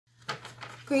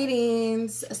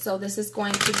Greetings. So this is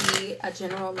going to be a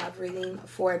general love reading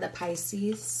for the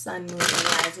Pisces, Sun, Moon, and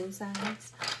Rising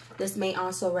signs. This may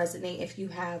also resonate if you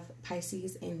have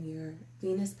Pisces in your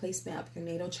Venus placement of your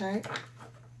natal chart.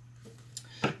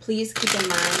 Please keep in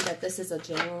mind that this is a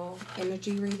general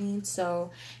energy reading.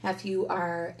 So if you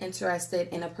are interested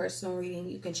in a personal reading,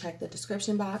 you can check the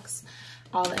description box.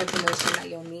 All the information that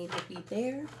you'll need will be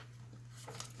there.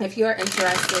 If you're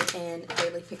interested in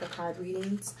daily pick a card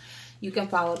readings, you can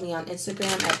follow me on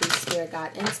Instagram at the Spirit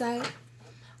God Insight.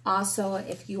 Also,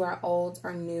 if you are old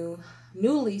or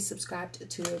newly subscribed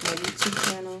to my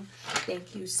YouTube channel,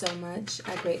 thank you so much.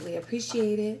 I greatly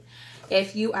appreciate it.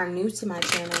 If you are new to my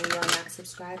channel and you are not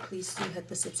subscribed, please do hit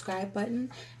the subscribe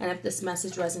button. And if this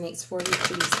message resonates for you,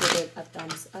 please give it a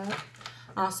thumbs up.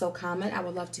 Also, comment. I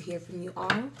would love to hear from you all.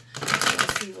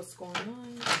 Let's see what's going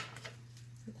on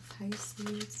with the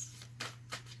Pisces.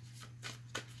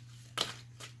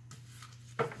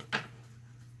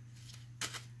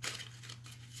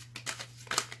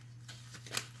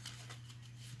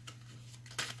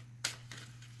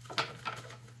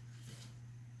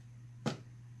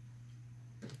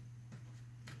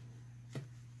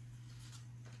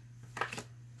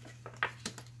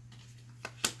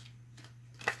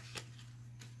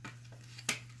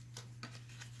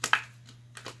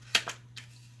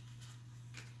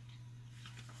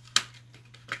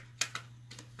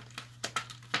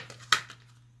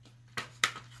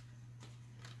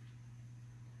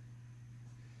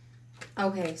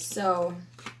 Okay, so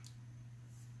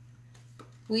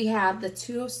we have the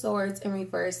Two of Swords in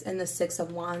reverse and the Six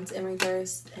of Wands in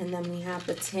reverse. And then we have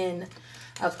the Ten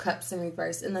of Cups in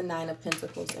reverse and the Nine of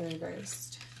Pentacles in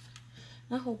reverse.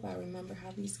 I hope I remember how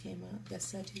these came out.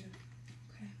 Yes, I do.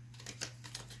 Okay.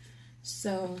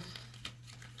 So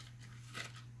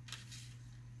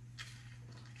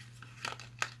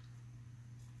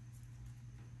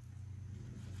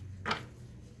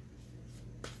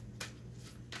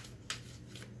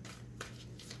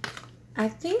I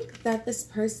think that this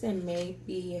person may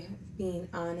be being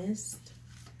honest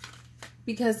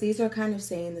because these are kind of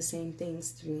saying the same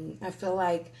things to me. I feel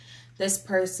like this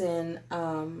person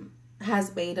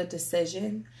has made a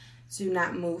decision to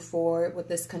not move forward with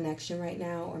this connection right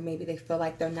now, or maybe they feel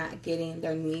like they're not getting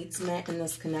their needs met in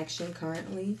this connection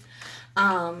currently.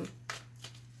 And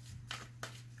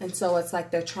so it's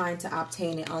like they're trying to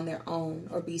obtain it on their own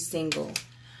or be single.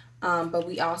 But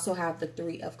we also have the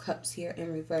Three of Cups here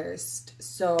in reversed.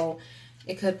 So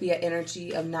it could be an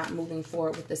energy of not moving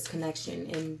forward with this connection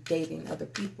and dating other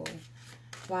people.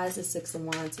 Why is the Six of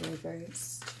Wands in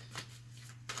reversed?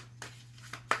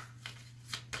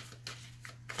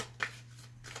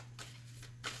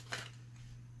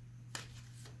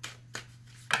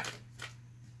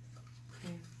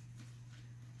 Okay.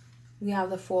 We have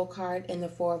the Fool card and the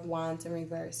Four of Wands in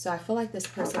reverse. So I feel like this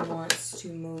person wants to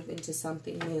move into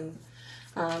something new.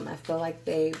 I feel like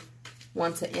they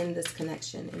want to end this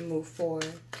connection and move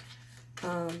forward.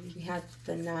 We have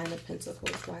the Nine of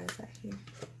Pentacles. Why is that here?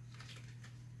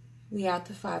 We have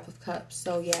the Five of Cups.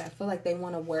 So yeah, I feel like they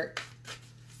want to work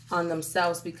on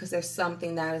themselves because there's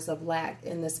something that is of lack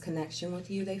in this connection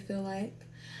with you, they feel like.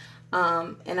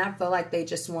 And I feel like they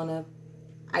just want to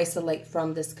isolate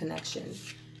from this connection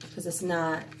because it's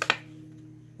not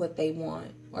what they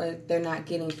want, or they're not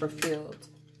getting fulfilled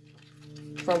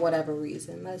for whatever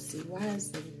reason. Let's see. Why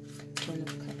is the Ten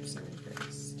of Cups in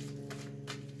reverse?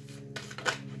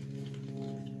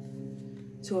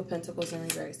 Two of Pentacles in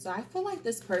reverse. So I feel like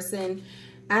this person,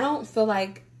 I don't feel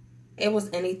like it was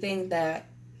anything that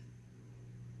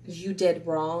you did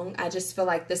wrong. I just feel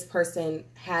like this person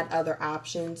had other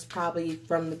options probably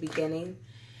from the beginning.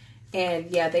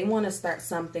 And yeah, they want to start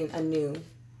something anew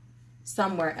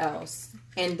somewhere else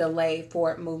and delay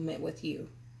forward movement with you.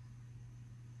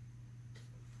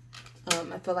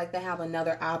 I feel like they have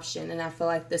another option, and I feel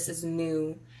like this is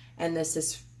new and this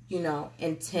is, you know,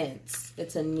 intense.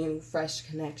 It's a new, fresh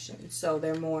connection. So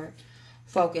they're more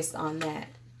focused on that.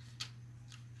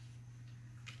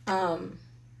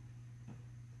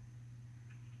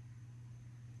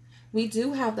 We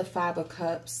do have the Five of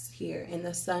Cups here in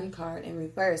the Sun card in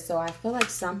reverse. So I feel like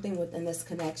something within this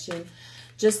connection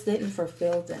just didn't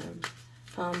fulfill them.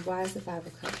 Why is the Five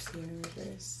of Cups here in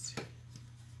reverse?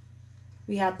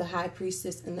 We have the High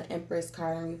Priestess and the Empress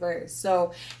card in reverse.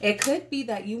 So it could be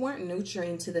that you weren't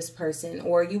nurturing to this person,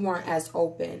 or you weren't as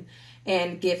open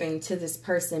and giving to this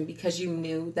person because you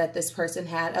knew that this person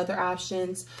had other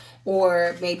options,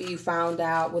 or maybe you found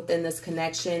out within this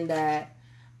connection that,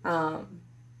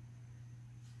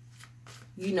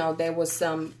 you know, there was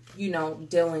some, you know,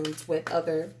 dealings with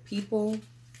other people.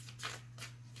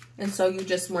 And so you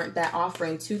just weren't that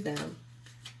offering to them.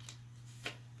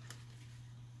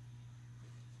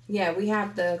 Yeah, we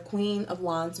have the Queen of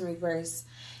Wands in reverse,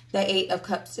 the Eight of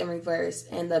Cups in reverse,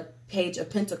 and the Page of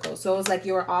Pentacles. So it was like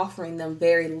you were offering them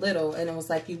very little, and it was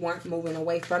like you weren't moving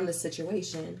away from the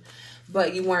situation,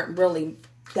 but you weren't really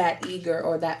that eager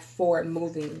or that forward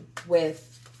moving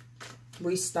with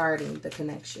restarting the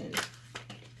connection.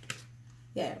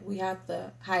 Yeah, we have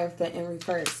the Hierophant in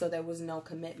reverse, so there was no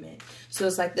commitment. So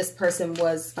it's like this person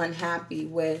was unhappy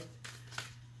with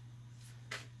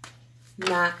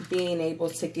not being able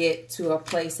to get to a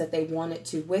place that they wanted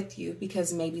to with you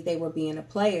because maybe they were being a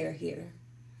player here.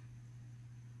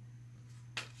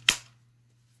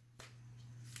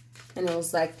 And it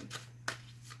was like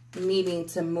needing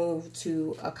to move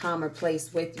to a calmer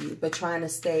place with you, but trying to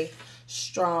stay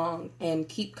strong and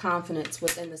keep confidence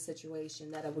within the situation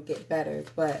that it would get better,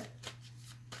 but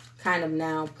kind of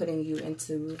now putting you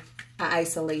into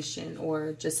isolation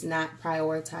or just not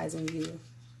prioritizing you.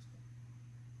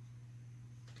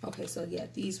 Okay, so yeah,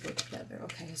 these were together.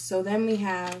 Okay, so then we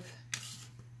have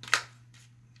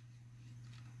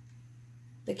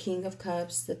the King of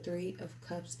Cups, the Three of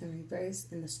Cups in reverse,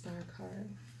 and the Star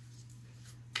card.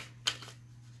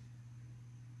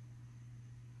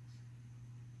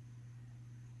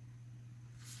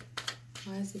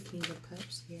 Why is the King of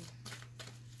Cups here?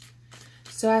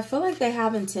 So I feel like they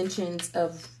have intentions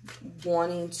of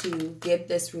wanting to give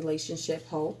this relationship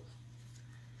hope.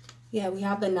 Yeah, we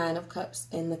have the Nine of Cups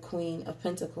and the Queen of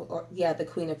Pentacles. Or yeah, the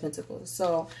Queen of Pentacles.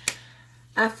 So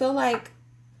I feel like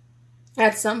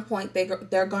at some point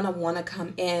they're going to want to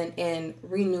come in and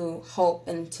renew hope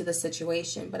into the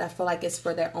situation. But I feel like it's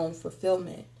for their own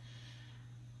fulfillment.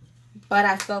 But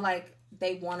I feel like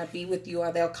they want to be with you,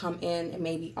 or they'll come in and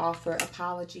maybe offer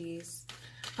apologies,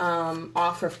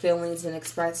 offer feelings and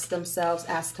express themselves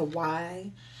as to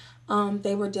why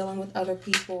they were dealing with other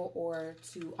people, or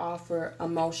to offer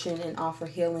emotion and offer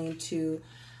healing to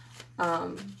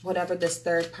whatever this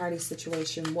third party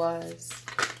situation was.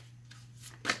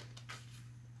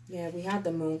 Yeah, we had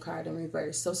the Moon card in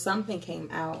reverse. So something came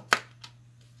out.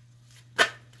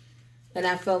 And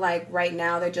I feel like right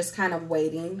now they're just kind of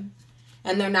waiting.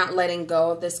 And they're not letting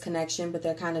go of this connection, but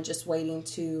they're kind of just waiting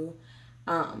to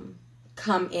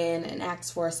come in and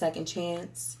ask for a second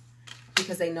chance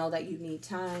because they know that you need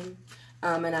time.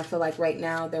 And I feel like right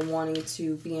now they're wanting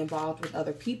to be involved with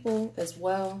other people as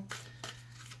well.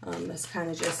 That's kind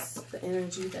of just the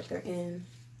energy that they're in.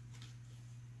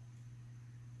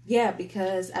 Yeah,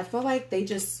 because I feel like they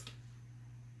just,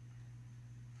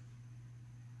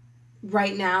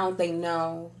 right now they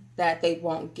know that they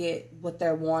won't get what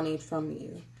they're wanting from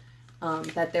you.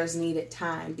 That there's needed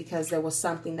time because there was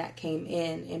something that came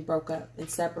in and broke up and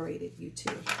separated you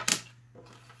two.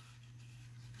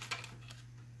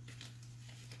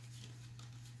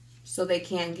 So they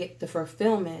can't get the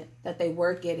fulfillment that they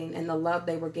were getting and the love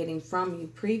they were getting from you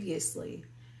previously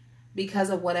because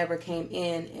of whatever came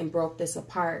in and broke this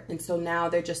apart. And so now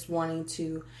they're just wanting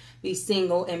to be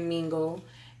single and mingle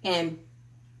and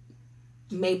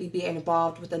maybe be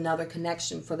involved with another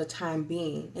connection for the time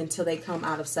being until they come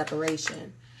out of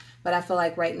separation. But I feel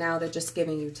like right now they're just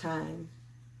giving you time.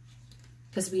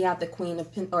 Because we have the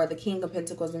the King of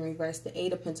Pentacles in reverse, the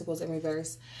Eight of Pentacles in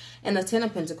reverse, and the Ten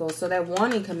of Pentacles. So they're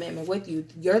wanting commitment with you.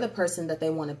 You're the person that they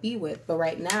want to be with. But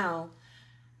right now,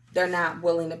 they're not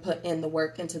willing to put in the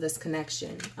work into this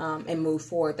connection and move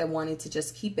forward. They're wanting to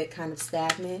just keep it kind of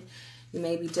stagnant. You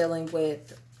may be dealing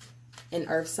with an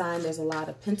earth sign. There's a lot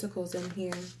of pentacles in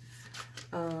here.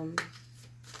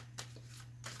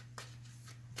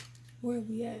 Where are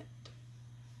we at?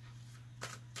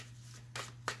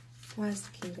 Why is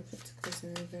the King of Pentacles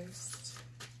in reverse?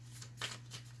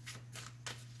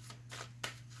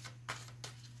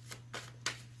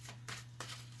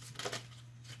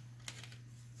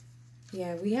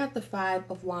 Yeah, we have the Five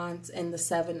of Wands and the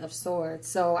Seven of Swords.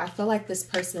 So I feel like this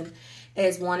person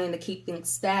is wanting to keep things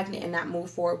stagnant and not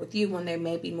move forward with you when they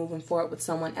may be moving forward with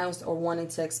someone else or wanting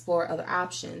to explore other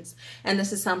options. And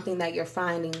this is something that you're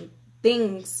finding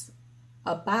things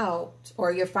about,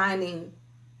 or you're finding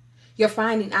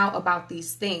out about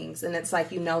these things. And it's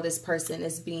like, you know, this person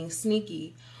is being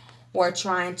sneaky or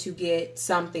trying to get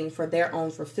something for their own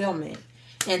fulfillment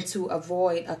and to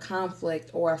avoid a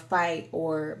conflict or a fight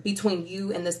or between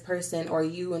you and this person or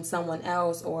you and someone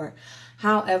else or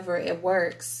however it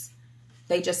works.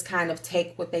 They just kind of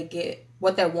take what they get,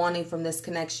 what they're wanting from this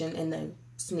connection, and then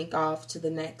sneak off to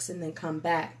the next and then come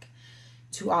back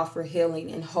to offer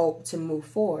healing and hope to move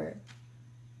forward.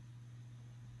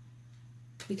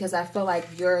 Because I feel like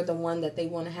you're the one that they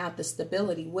want to have the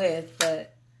stability with,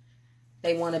 but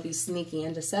they want to be sneaky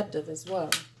and deceptive as well.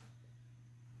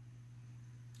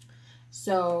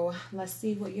 So let's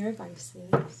see what your advice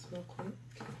is real quick.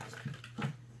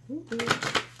 Ooh.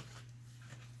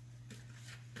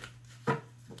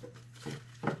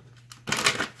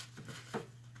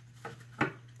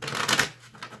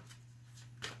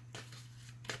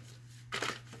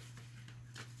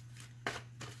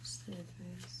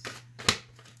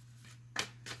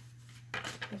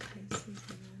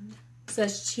 It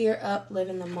says cheer up, live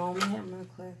in the moment. I'm going to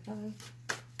clarify.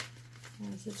 Why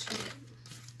is it cheer up?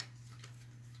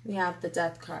 We have the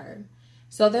death card.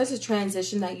 So there's a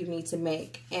transition that you need to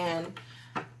make. And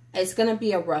it's going to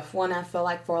be a rough one, I feel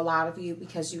like, for a lot of you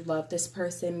because you love this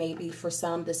person. Maybe for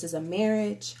some, this is a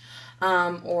marriage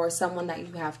or someone that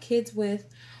you have kids with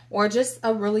or just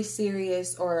a really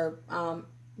serious or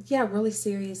really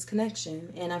serious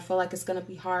connection. And I feel like it's going to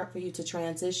be hard for you to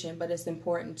transition, but it's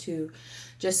important to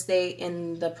just stay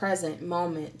in the present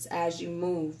moment as you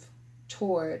move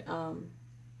toward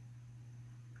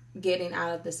getting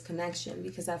out of this connection,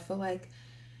 because I feel like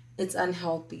it's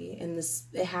unhealthy and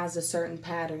it has a certain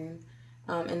pattern.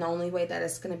 And the only way that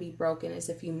it's going to be broken is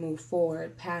if you move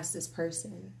forward past this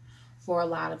person. For a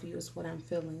lot of you is what I'm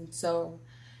feeling. So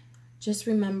just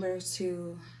remember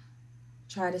to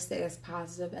try to stay as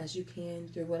positive as you can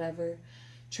through whatever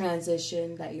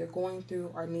transition that you're going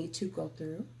through or need to go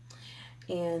through.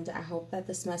 And I hope that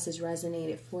this message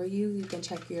resonated for you. You can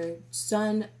check your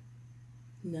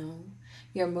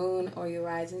your moon or your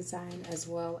rising sign, as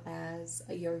well as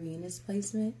your Venus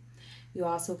placement. You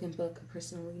also can book a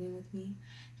personal reading with me.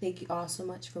 Thank you all so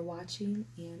much for watching,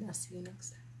 and I'll see you next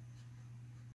time.